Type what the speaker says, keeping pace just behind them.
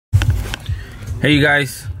Hey you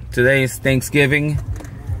guys, today is Thanksgiving.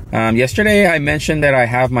 Yesterday I mentioned that I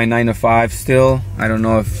have my 9 to 5 still. I don't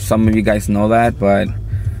know if some of you guys know that, but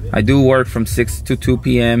I do work from 6 to 2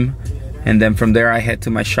 p.m. and then from there I head to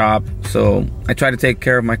my shop. So I try to take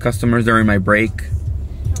care of my customers during my break.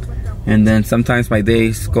 And then sometimes my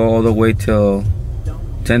days go all the way till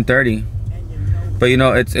 10:30. But you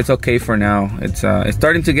know, it's okay for now. It's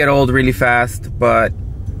starting to get old really fast, but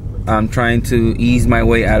I'm trying to ease my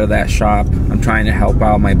way out of that shop. I'm trying to help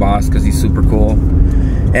out my boss because he's super cool.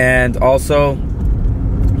 And also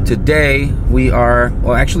today we are,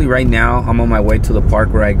 well actually right now I'm on my way to the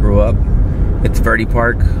park where I grew up. It's Verde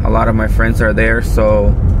Park. A lot of my friends are there,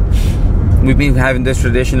 so we've been having this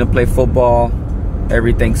tradition to play football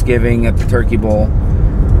every Thanksgiving at the Turkey Bowl.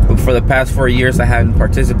 But for the past 4 years I haven't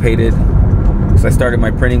participated because I started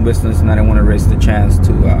my printing business and I didn't want to risk the chance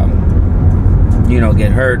to you know,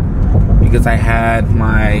 get hurt, because I had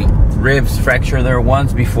my ribs fractured there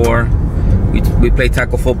once before. We played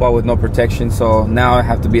tackle football with no protection, so now I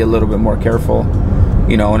have to be a little bit more careful.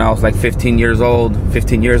 You know, when I was like 15 years old,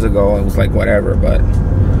 15 years ago, it was like whatever, but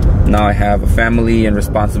now I have a family and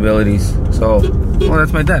responsibilities. So, well,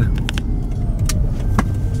 that's my dad.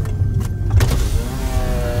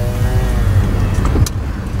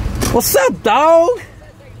 What's up, dog?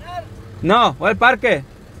 No, what parque?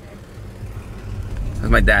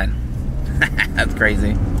 That's my dad. That's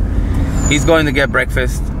crazy. He's going to get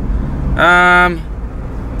breakfast. Alright,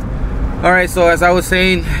 so as I was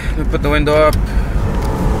saying, let me put the window up.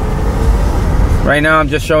 Right now I'm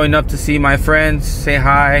just showing up to see my friends, say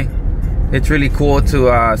hi. It's really cool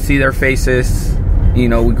to see their faces. You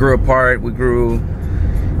know, we grew apart, we grew,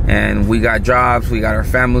 and we got jobs, we got our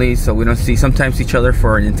families, so we don't see sometimes each other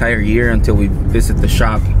for an entire year until we visit the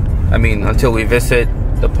shop. I mean, until we visit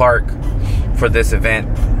the park for this event.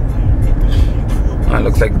 It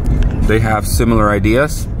looks like they have similar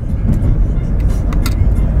ideas.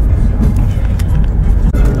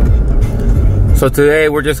 So today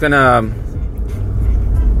we're just gonna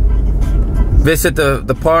visit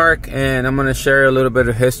the park, and I'm gonna share a little bit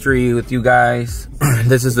of history with you guys.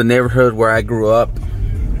 This is the neighborhood where I grew up.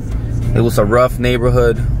 It was a rough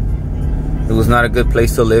neighborhood. It was not a good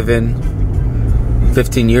place to live in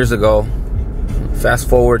 15 years ago. Fast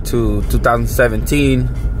forward to 2017,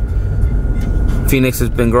 Phoenix has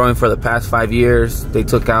been growing for the past 5 years. They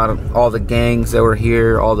took out all the gangs that were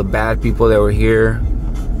here, all the bad people that were here.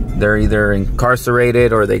 They're either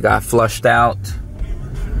incarcerated or they got flushed out.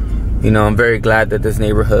 You know, I'm very glad that this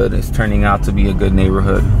neighborhood is turning out to be a good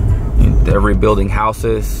neighborhood. They're rebuilding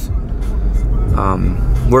houses.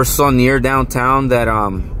 We're so near downtown that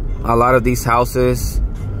a lot of these houses,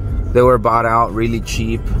 they were bought out really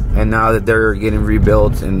cheap, and now that they're getting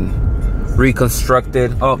rebuilt and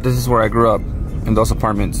reconstructed. Oh, this is where I grew up, in those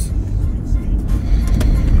apartments.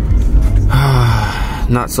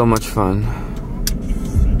 Not so much fun.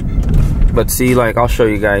 But see, like, I'll show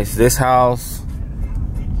you guys. This house,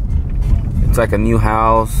 it's like a new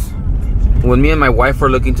house. When me and my wife were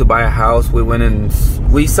looking to buy a house, we went and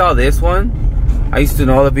we saw this one. I used to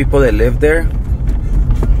know the people that lived there,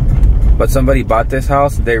 but somebody bought this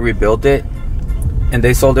house, they rebuilt it, and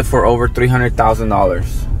they sold it for over $300,000.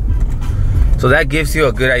 So that gives you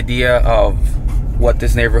a good idea of what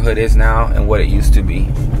this neighborhood is now and what it used to be.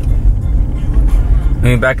 I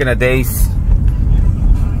mean, back in the days,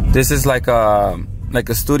 this is like a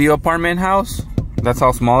studio apartment house. That's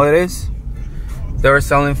how small it is. They were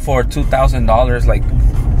selling for $2,000 like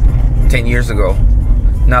 10 years ago.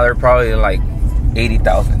 Now they're probably like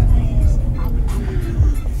 $80,000.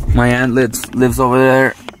 My aunt lives over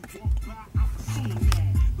there.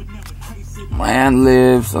 My aunt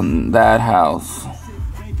lives on that house.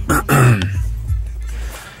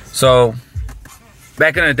 So,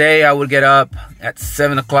 back in the day, I would get up at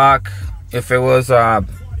 7 o'clock. If it was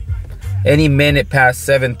any minute past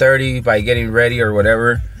 7:30 by getting ready or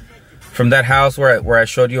whatever, from that house where I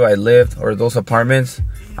showed you I lived, or those apartments,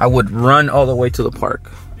 I would run all the way to the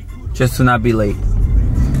park just to not be late.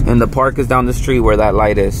 And the park is down the street where that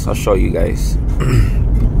light is. I'll show you guys.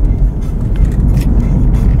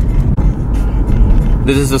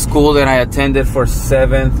 This is the school that I attended for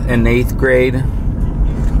 7th and 8th grade.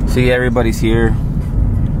 See, everybody's here.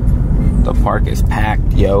 The park is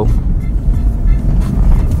packed, yo.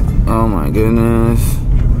 Oh my goodness.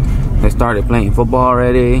 They started playing football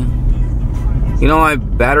already. You know, my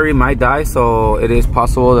battery might die, so it is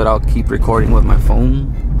possible that I'll keep recording with my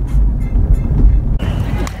phone.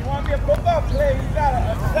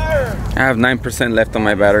 I have 9% left on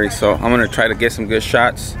my battery, so I'm gonna try to get some good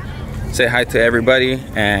shots, say hi to everybody,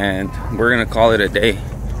 and we're gonna call it a day.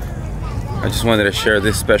 I just wanted to share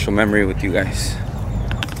this special memory with you guys.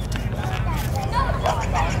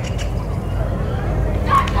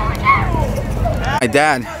 My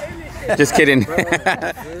dad. Just kidding.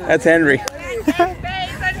 That's Henry.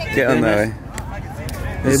 Get on that way.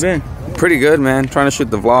 How you been? Pretty good, man. Trying to shoot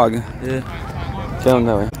the vlog. Yeah. Get on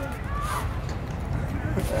that way.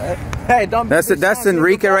 Hey, don't. That's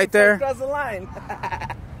Enrique right there.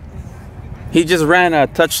 He just ran a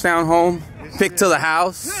touchdown home. Pick to the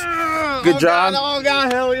house. Good job. Oh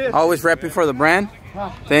God, hell yeah. Always repping for the brand.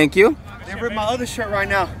 Thank you. They ripped my other shirt right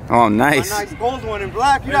now. Oh, nice. My nice gold one in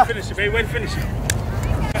black. Way to finish it, baby. Way to finish it.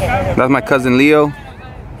 That's my cousin Leo.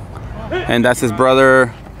 And that's his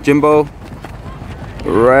brother Jimbo.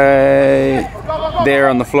 Right there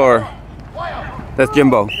on the floor. That's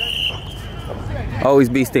Jimbo. Always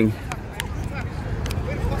beasting.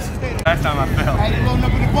 Last time I fell. Hey, you loading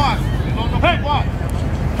up in the box. You loading up in the box.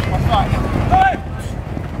 What's up?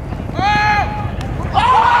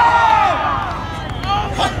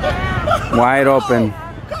 Wide open.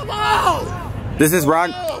 Come on! This is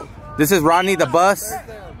Rodney the bus.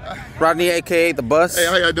 Rodney, aka the bus. Hey,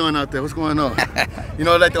 how y'all doing out there? What's going on? You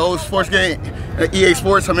know, like the old sports game, EA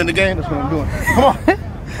Sports. I'm in the game. That's what I'm doing. Come on,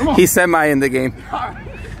 come on. He's semi in the game.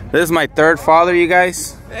 This is my third father, you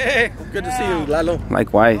guys. Hey, good to see you, Lalo.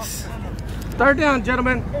 Likewise. Third down,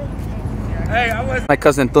 gentlemen. Hey, I was. My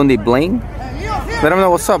cousin Tundi Bling. Let him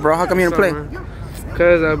know what's up, bro. How come you didn't play?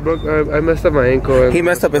 Cause I messed up my ankle. He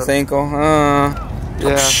messed up his ankle. Yeah.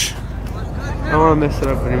 I don't want to mess it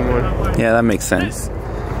up anymore. Yeah, that makes sense.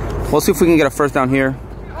 We'll see if we can get a first down here.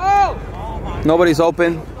 Nobody's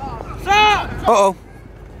open. Uh-oh.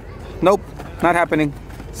 Nope, not happening.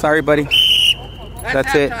 Sorry, buddy.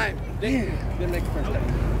 That's it.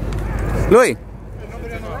 Louis,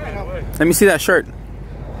 let me see that shirt.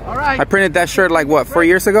 All right. I printed that shirt like what, 4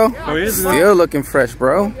 years ago? 4 years ago. Still looking fresh,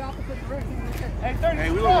 bro. Hey,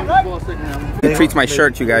 we don't have ball sticking out. He treats my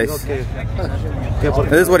shirt, you guys.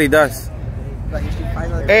 This is what he does.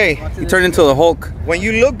 Hey, He turned into the Hulk. when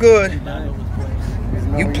you look good,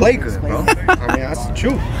 you play good, bro. I mean, that's the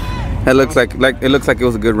truth. It looks like it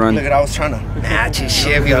was a good run. Look at, I was trying to match his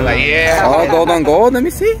shit. You're like, yeah. All gold on gold. Let me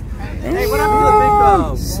see. Hey, what happened to the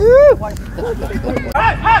big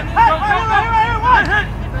dog?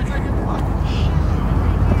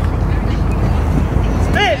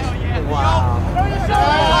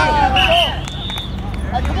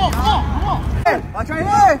 Hey, come on, come on, come on. Watch right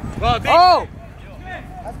here. Oh!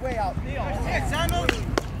 That's way out.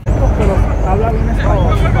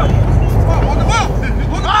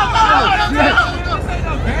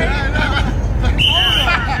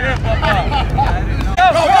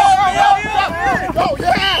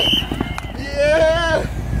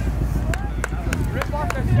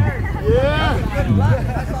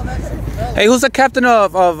 Hey, who's the captain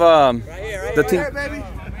of the team? Baby.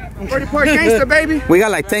 30 part gangster, baby. We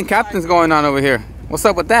got like 10 captains going on over here. What's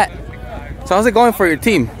up with that? So how's it going for your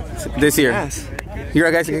team this year? Ass. You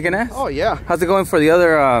guys are kicking ass? Oh yeah. How's it going for the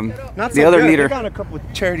other Not the so other good. leader? We got a couple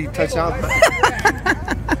of charity touchdowns.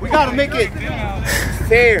 We gotta make it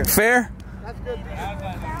fair. Fair?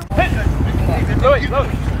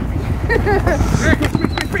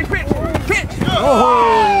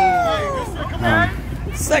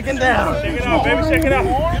 Second down. Check it out, baby. Check it out.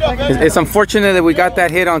 It's unfortunate that we got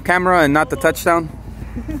that hit on camera and not the touchdown.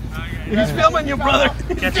 He's filming you, brother.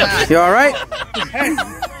 You all right? Hey,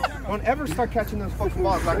 don't ever start catching those fucking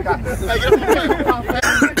balls like that.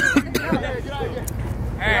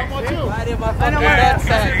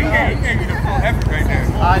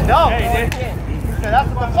 I know. That's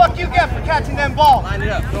what the fuck you get for catching them balls. Line it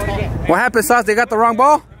up. Throw it again. What happened, Sauce? They got the wrong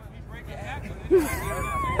ball?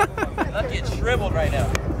 Look, it's shriveled right now.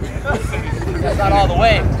 That's not all the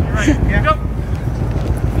way.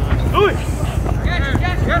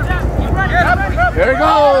 There he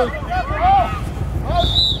goes.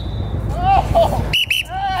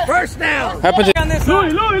 First down. Happened to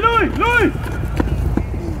Louis.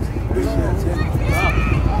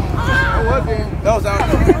 Those out.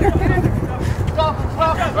 Stop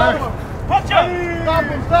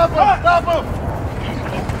him.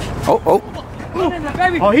 Oh.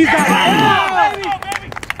 Oh, he's got it.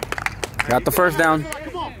 Got the first down.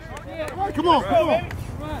 Come on.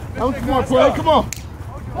 That was a smart play. Come on.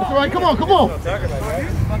 That's all right. Come on. We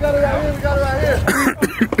got it right here.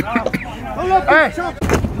 Hey.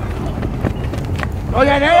 Oh,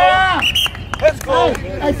 yeah. Let's go.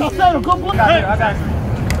 Hey, Salcedo, go play. I got you.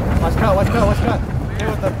 Watch cut.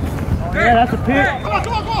 Yeah, that's a pick.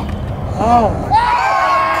 Come on. Oh.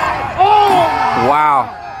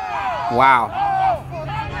 Wow.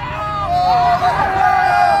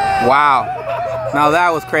 Now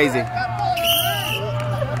that was crazy.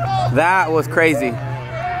 That was crazy.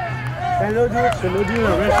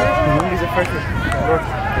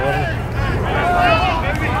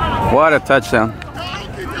 What a touchdown.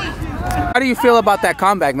 How do you feel about that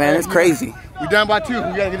comeback, man? It's crazy. We're down by 2. We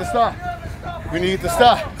gotta get the stop. We need the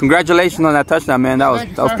stop. Congratulations on that touchdown, man. That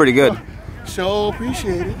was pretty good. So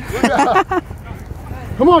appreciate it.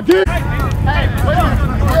 Come on, dude. Hey, wait on.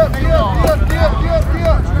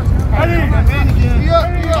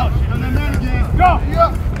 Go.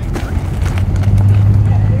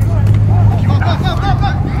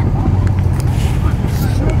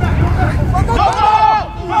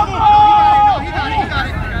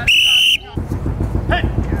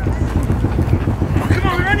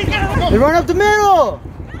 They run up the middle.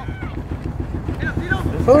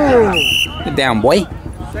 Get down, boy.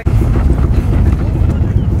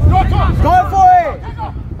 Go for it.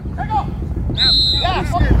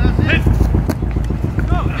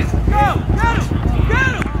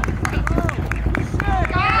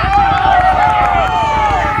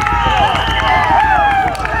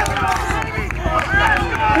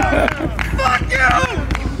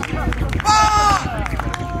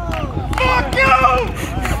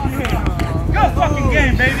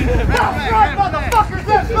 Game, baby. Right, motherfuckers,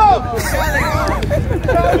 let's go!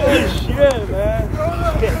 Shit, man.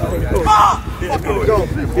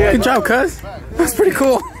 Good job, cuz. That's pretty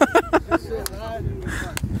cool.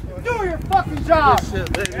 Do your fucking job!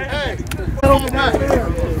 Hey,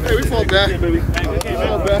 we fall back.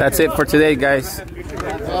 That's it for today, guys.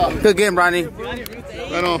 Good game, Ronnie.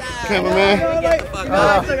 Right on, cameraman.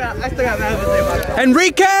 I still got mad with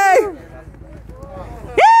Enrique!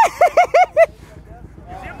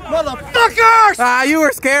 Motherfuckers! Ah, you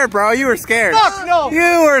were scared, bro. You were scared. Fuck no!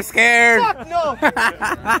 You were scared. Fuck no!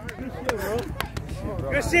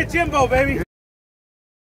 Good shit, Jimbo, baby.